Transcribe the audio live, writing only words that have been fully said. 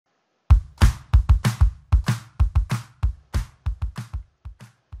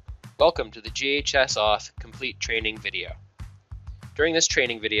Welcome to the GHSAuth complete training video. During this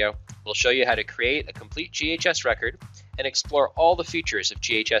training video, we'll show you how to create a complete GHS record and explore all the features of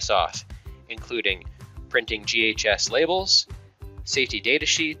GHSAuth, including printing GHS labels, safety data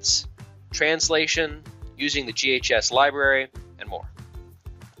sheets, translation, using the GHS library, and more.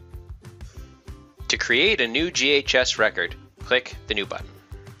 To create a new GHS record, click the New button.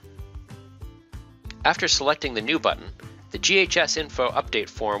 After selecting the New button, the GHS Info Update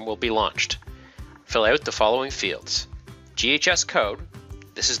form will be launched. Fill out the following fields: GHS code,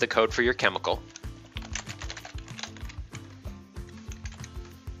 this is the code for your chemical,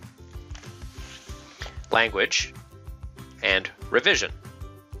 language, and revision.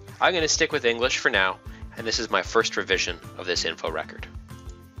 I'm going to stick with English for now, and this is my first revision of this info record.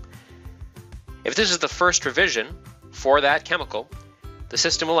 If this is the first revision for that chemical, the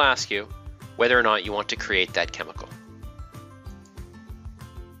system will ask you whether or not you want to create that chemical.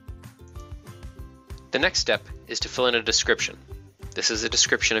 The next step is to fill in a description. This is a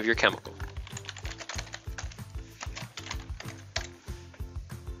description of your chemical.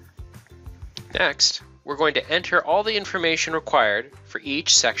 Next, we're going to enter all the information required for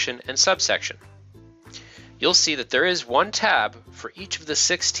each section and subsection. You'll see that there is one tab for each of the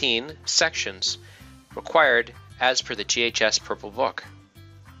 16 sections required as per the GHS Purple Book.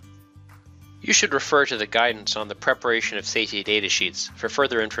 You should refer to the guidance on the preparation of safety data sheets for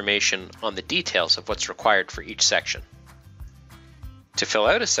further information on the details of what's required for each section. To fill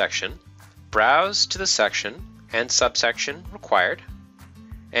out a section, browse to the section and subsection required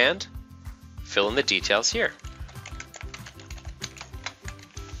and fill in the details here.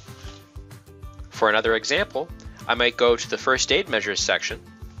 For another example, I might go to the First Aid Measures section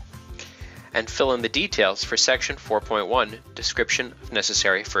and fill in the details for Section 4.1, Description of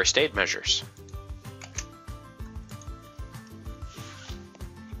Necessary First Aid Measures.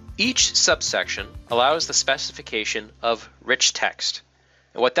 Each subsection allows the specification of rich text.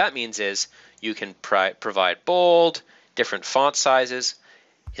 And what that means is you can provide bold, different font sizes,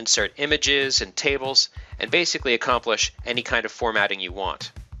 insert images and tables, and basically accomplish any kind of formatting you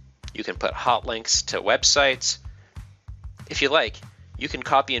want. You can put hot links to websites. If you like, you can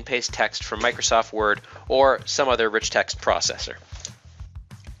copy and paste text from Microsoft Word or some other rich text processor.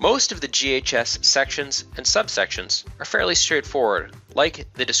 Most of the GHS sections and subsections are fairly straightforward, like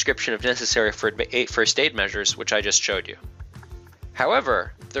the description of necessary first aid measures, which I just showed you.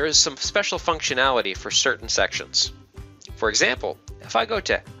 However, there is some special functionality for certain sections. For example, if I go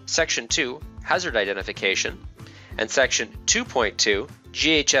to Section 2, Hazard Identification, and Section 2.2,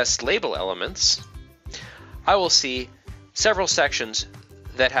 GHS Label Elements, I will see several sections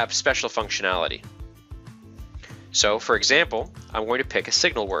that have special functionality. So, for example, I'm going to pick a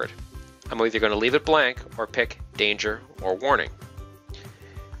signal word. I'm either going to leave it blank or pick danger or warning.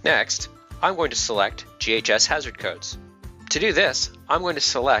 Next, I'm going to select GHS hazard codes. To do this, I'm going to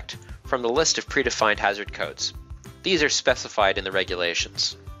select from the list of predefined hazard codes. These are specified in the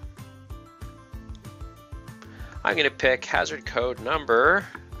regulations. I'm going to pick hazard code number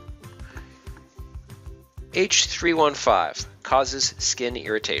H315, causes skin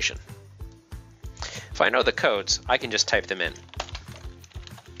irritation. If I know the codes, I can just type them in.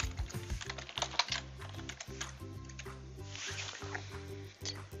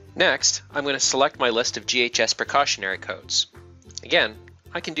 Next, I'm going to select my list of GHS precautionary codes. Again,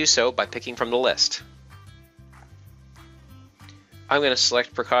 I can do so by picking from the list. I'm going to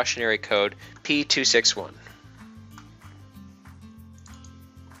select precautionary code P261.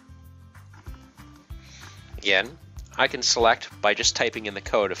 Again, I can select by just typing in the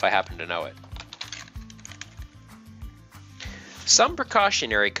code if I happen to know it. Some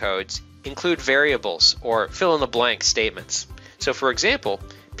precautionary codes include variables or fill-in-the-blank statements. So for example,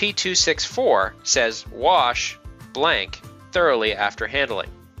 P264 says wash blank thoroughly after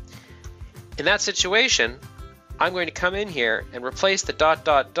handling. In that situation, I'm going to come in here and replace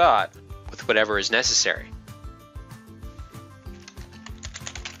the ... with whatever is necessary.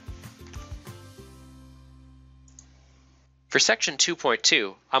 For Section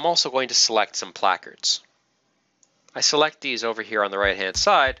 2.2, I'm also going to select some placards. I select these over here on the right-hand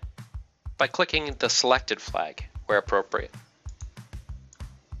side by clicking the selected flag where appropriate.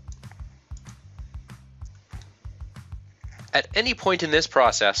 At any point in this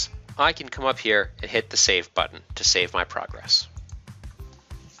process, I can come up here and hit the Save button to save my progress.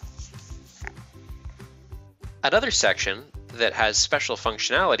 Another section that has special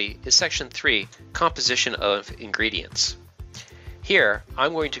functionality is Section 3, Composition of Ingredients. Here,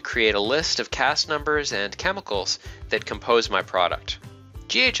 I'm going to create a list of cast numbers and chemicals that compose my product.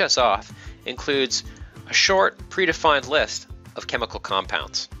 GHSAuth includes a short, predefined list of chemical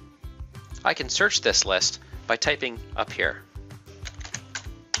compounds. I can search this list by typing up here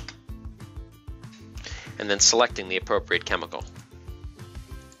and then selecting the appropriate chemical.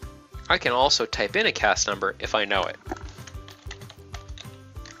 I can also type in a CAS number if I know it.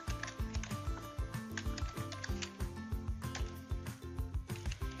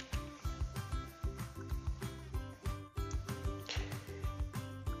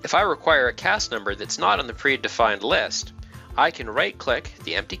 If I require a CAS number that's not on the predefined list, I can right-click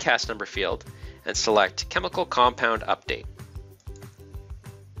the empty CAS number field and select Chemical Compound Update.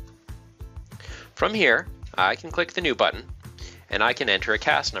 From here, I can click the New button and I can enter a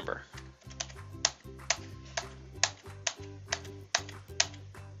CAS number.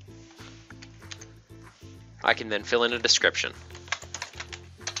 I can then fill in a description.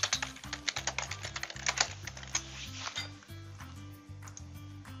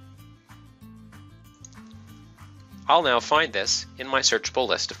 I'll now find this in my searchable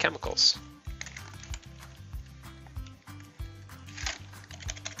list of chemicals.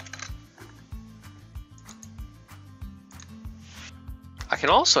 I can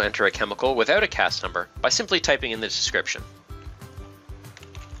also enter a chemical without a CAS number by simply typing in the description.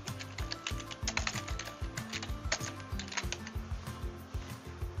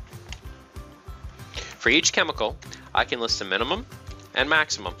 For each chemical, I can list a minimum and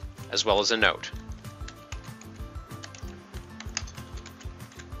maximum, as well as a note.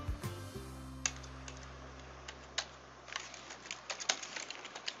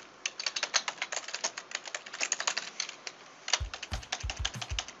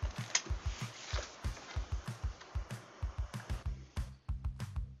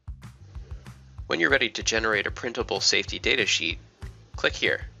 When you're ready to generate a printable safety data sheet, click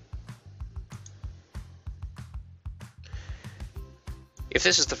here. If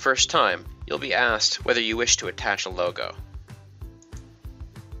this is the first time, you'll be asked whether you wish to attach a logo.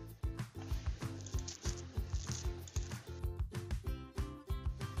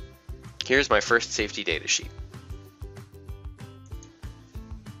 Here's my first safety data sheet.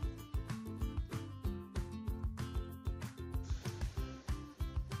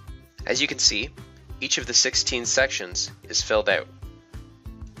 As you can see, each of the 16 sections is filled out.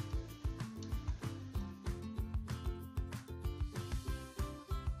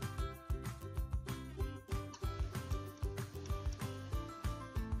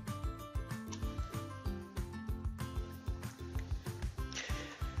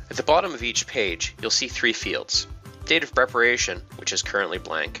 At the bottom of each page, you'll see 3 fields: date of preparation, which is currently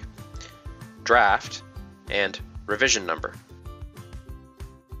blank, draft, and revision number.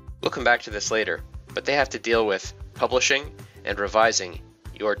 We'll come back to this later, but they have to deal with publishing and revising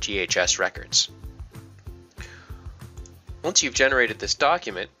your GHS records. Once you've generated this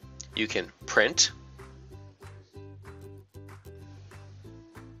document, you can print,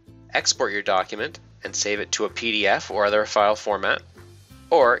 export your document and save it to a PDF or other file format,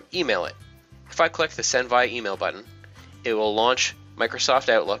 or email it. If I click the Send via Email button, it will launch Microsoft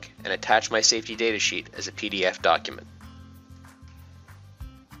Outlook and attach my safety data sheet as a PDF document.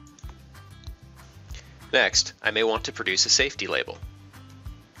 Next, I may want to produce a safety label.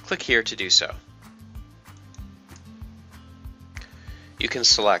 Click here to do so. You can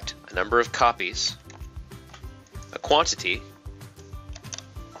select a number of copies, a quantity,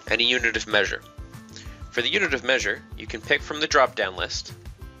 and a unit of measure. For the unit of measure, you can pick from the drop-down list,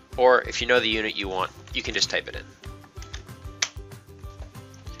 or if you know the unit you want, you can just type it in.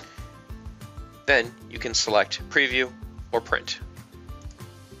 Then you can select Preview or Print.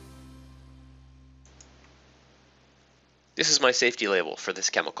 This is my safety label for this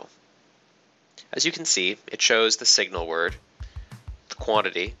chemical. As you can see, it shows the signal word, the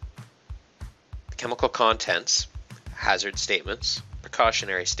quantity, the chemical contents, hazard statements,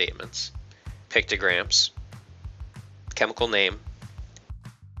 precautionary statements, pictograms, chemical name,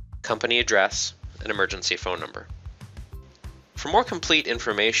 company address, and emergency phone number. For more complete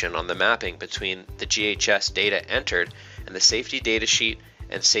information on the mapping between the GHS data entered and the safety data sheet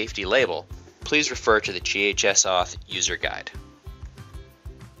and safety label, please refer to the GHSAuth user guide.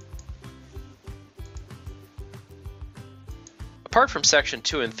 Apart from section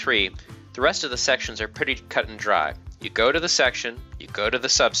 2 and 3, the rest of the sections are pretty cut and dry. You go to the section, you go to the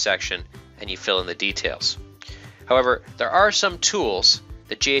subsection, and you fill in the details. However, there are some tools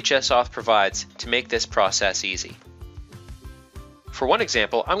that GHSAuth provides to make this process easy. For one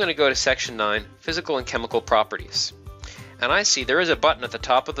example, I'm going to go to section 9, Physical and Chemical Properties, and I see there is a button at the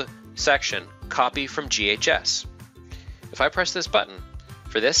top of the section, Copy from GHS. If I press this button,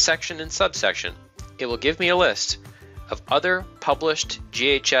 for this section and subsection, it will give me a list of other published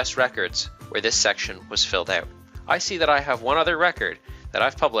GHS records where this section was filled out. I see that I have one other record that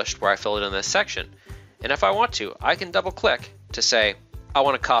I've published where I filled in this section, and if I want to, I can double click to say I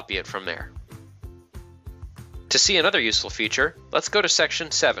want to copy it from there. To see another useful feature, let's go to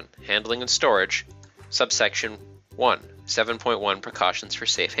Section 7, Handling and Storage, subsection 1, 7.1 Precautions for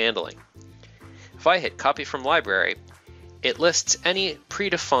Safe Handling. If I hit Copy from Library, it lists any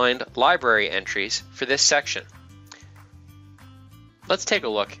predefined library entries for this section. Let's take a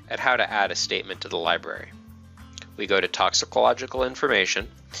look at how to add a statement to the library. We go to Toxicological Information,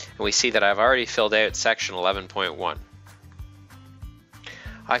 and we see that I've already filled out section 11.1.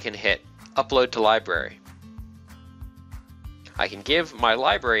 I can hit Upload to Library. I can give my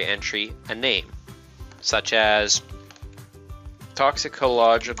library entry a name, such as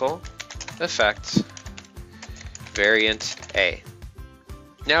Toxicological Effects Variant A.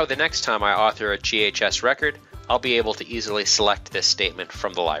 Now the next time I author a GHS record, I'll be able to easily select this statement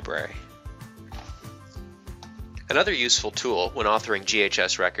from the library. Another useful tool when authoring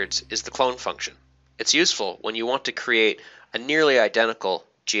GHS records is the clone function. It's useful when you want to create a nearly identical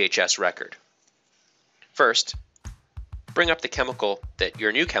GHS record. First, bring up the chemical that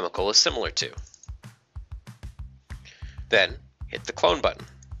your new chemical is similar to. Then, hit the clone button.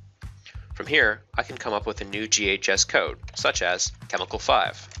 From here, I can come up with a new GHS code, such as Chemical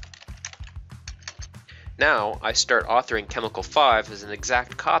 5. Now, I start authoring Chemical 5 as an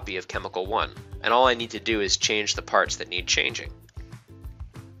exact copy of Chemical 1, and all I need to do is change the parts that need changing.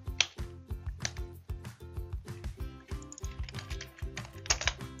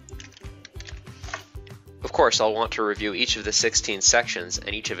 Of course, I'll want to review each of the 16 sections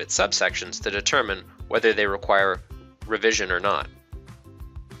and each of its subsections to determine whether they require revision or not.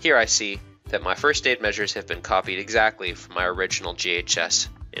 Here I see that my first aid measures have been copied exactly from my original GHS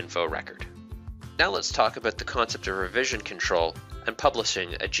info record. Now let's talk about the concept of revision control and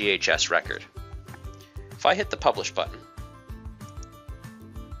publishing a GHS record. If I hit the Publish button,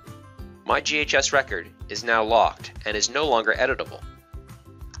 my GHS record is now locked and is no longer editable.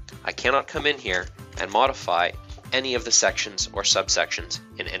 I cannot come in here and modify any of the sections or subsections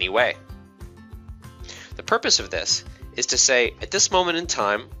in any way. The purpose of this is to say, at this moment in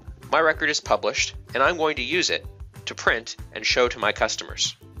time, my record is published and I'm going to use it to print and show to my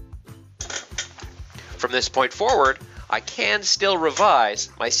customers. From this point forward, I can still revise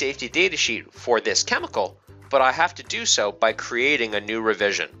my safety data sheet for this chemical, but I have to do so by creating a new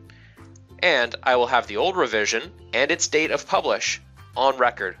revision. And I will have the old revision and its date of publish on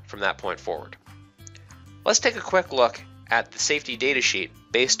record from that point forward. Let's take a quick look at the safety data sheet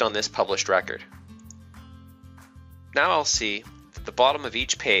based on this published record. Now I'll see that at the bottom of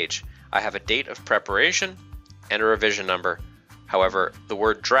each page I have a date of preparation and a revision number. However, the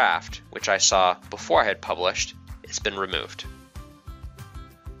word draft, which I saw before I had published, has been removed.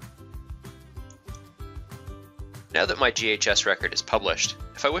 Now that my GHS record is published,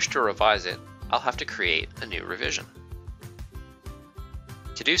 if I wish to revise it, I'll have to create a new revision.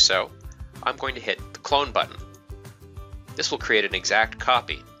 To do so, I'm going to hit the clone button. This will create an exact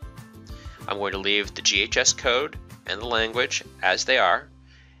copy. I'm going to leave the GHS code and the language as they are,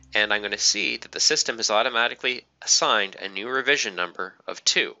 and I'm going to see that the system has automatically assigned a new revision number of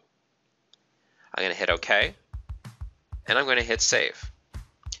 2. I'm going to hit OK, and I'm going to hit Save.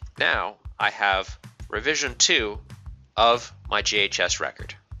 Now I have revision 2 of my GHS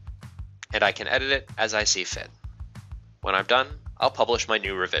record, and I can edit it as I see fit. When I'm done, I'll publish my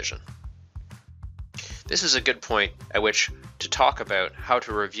new revision. This is a good point at which to talk about how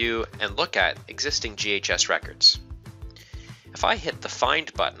to review and look at existing GHS records. If I hit the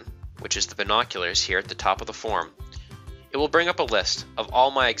Find button, which is the binoculars here at the top of the form, it will bring up a list of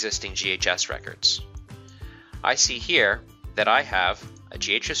all my existing GHS records. I see here that I have a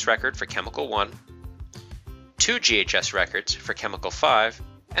GHS record for Chemical 1, 2 GHS records for Chemical 5,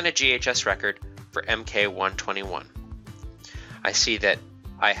 and a GHS record for MK121. I see that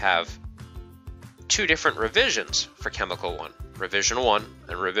I have 2 different revisions for Chemical 1, Revision 1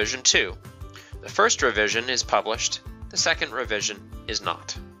 and Revision 2. The first revision is published, the second revision is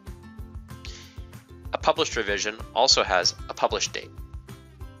not. A published revision also has a published date.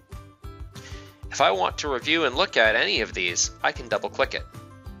 If I want to review and look at any of these, I can double-click it.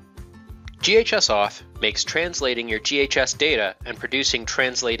 GHSAuth makes translating your GHS data and producing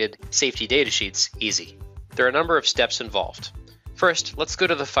translated safety data sheets easy. There are a number of steps involved. First, let's go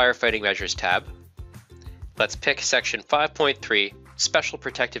to the Firefighting Measures tab. Let's pick Section 5.3, Special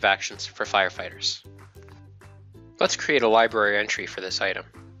Protective Actions for Firefighters. Let's create a library entry for this item.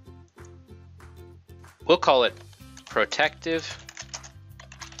 We'll call it Protective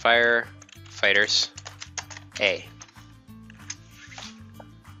Firefighters A.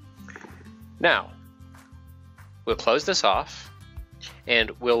 Now, we'll close this off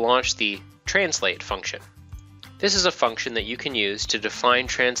and we'll launch the translate function. This is a function that you can use to define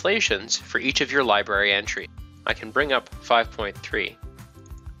translations for each of your library entries. I can bring up 5.3,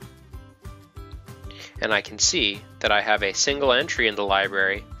 and I can see that I have a single entry in the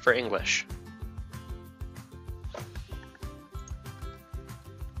library for English.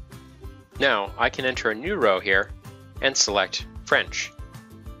 Now I can enter a new row here and select French.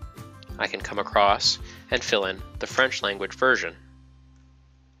 I can come across and fill in the French language version.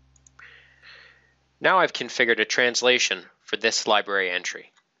 Now I've configured a translation for this library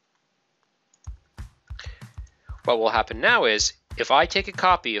entry. What will happen now is, if I take a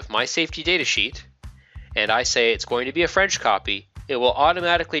copy of my safety data sheet and I say it's going to be a French copy, it will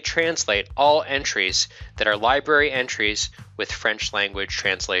automatically translate all entries that are library entries with French language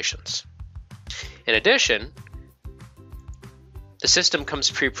translations. In addition, the system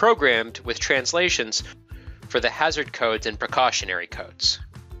comes pre-programmed with translations for the hazard codes and precautionary codes.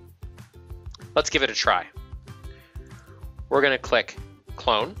 Let's give it a try. We're going to click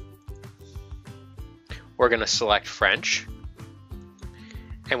Clone. We're going to select French.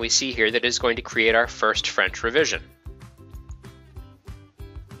 And we see here that it is going to create our first French revision.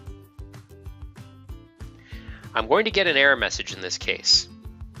 I'm going to get an error message in this case.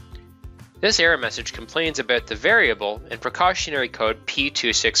 This error message complains about the variable and precautionary code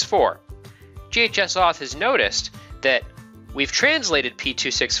P264. GHSAuth has noticed that we've translated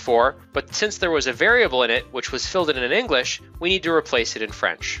P264, but since there was a variable in it which was filled in English, we need to replace it in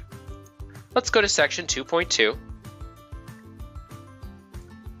French. Let's go to section 2.2,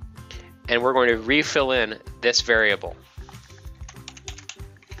 and we're going to refill in this variable.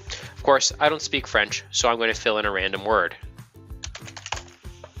 Of course, I don't speak French, so I'm going to fill in a random word.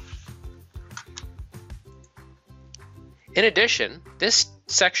 In addition, this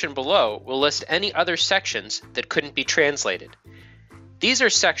section below will list any other sections that couldn't be translated. These are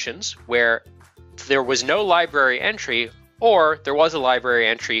sections where there was no library entry, or there was a library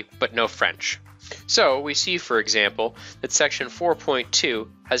entry but no French. So we see, for example, that section 4.2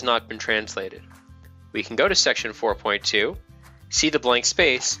 has not been translated. We can go to section 4.2, see the blank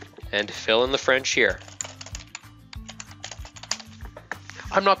space, and fill in the French here.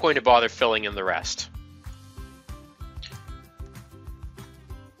 I'm not going to bother filling in the rest.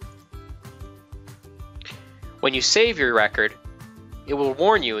 When you save your record, it will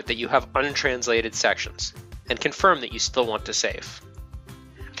warn you that you have untranslated sections and confirm that you still want to save.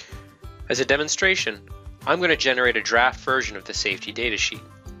 As a demonstration, I'm going to generate a draft version of the safety data sheet.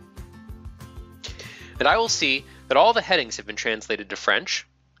 And I will see that all the headings have been translated to French,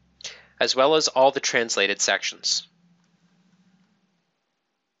 as well as all the translated sections.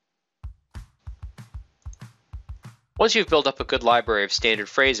 Once you've built up a good library of standard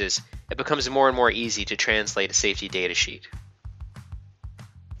phrases, it becomes more and more easy to translate a safety data sheet.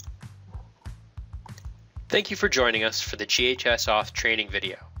 Thank you for joining us for the GHSAuth training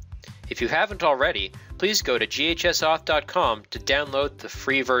video. If you haven't already, please go to GHSAuth.com to download the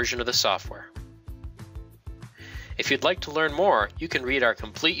free version of the software. If you'd like to learn more, you can read our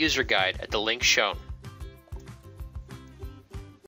complete user guide at the link shown.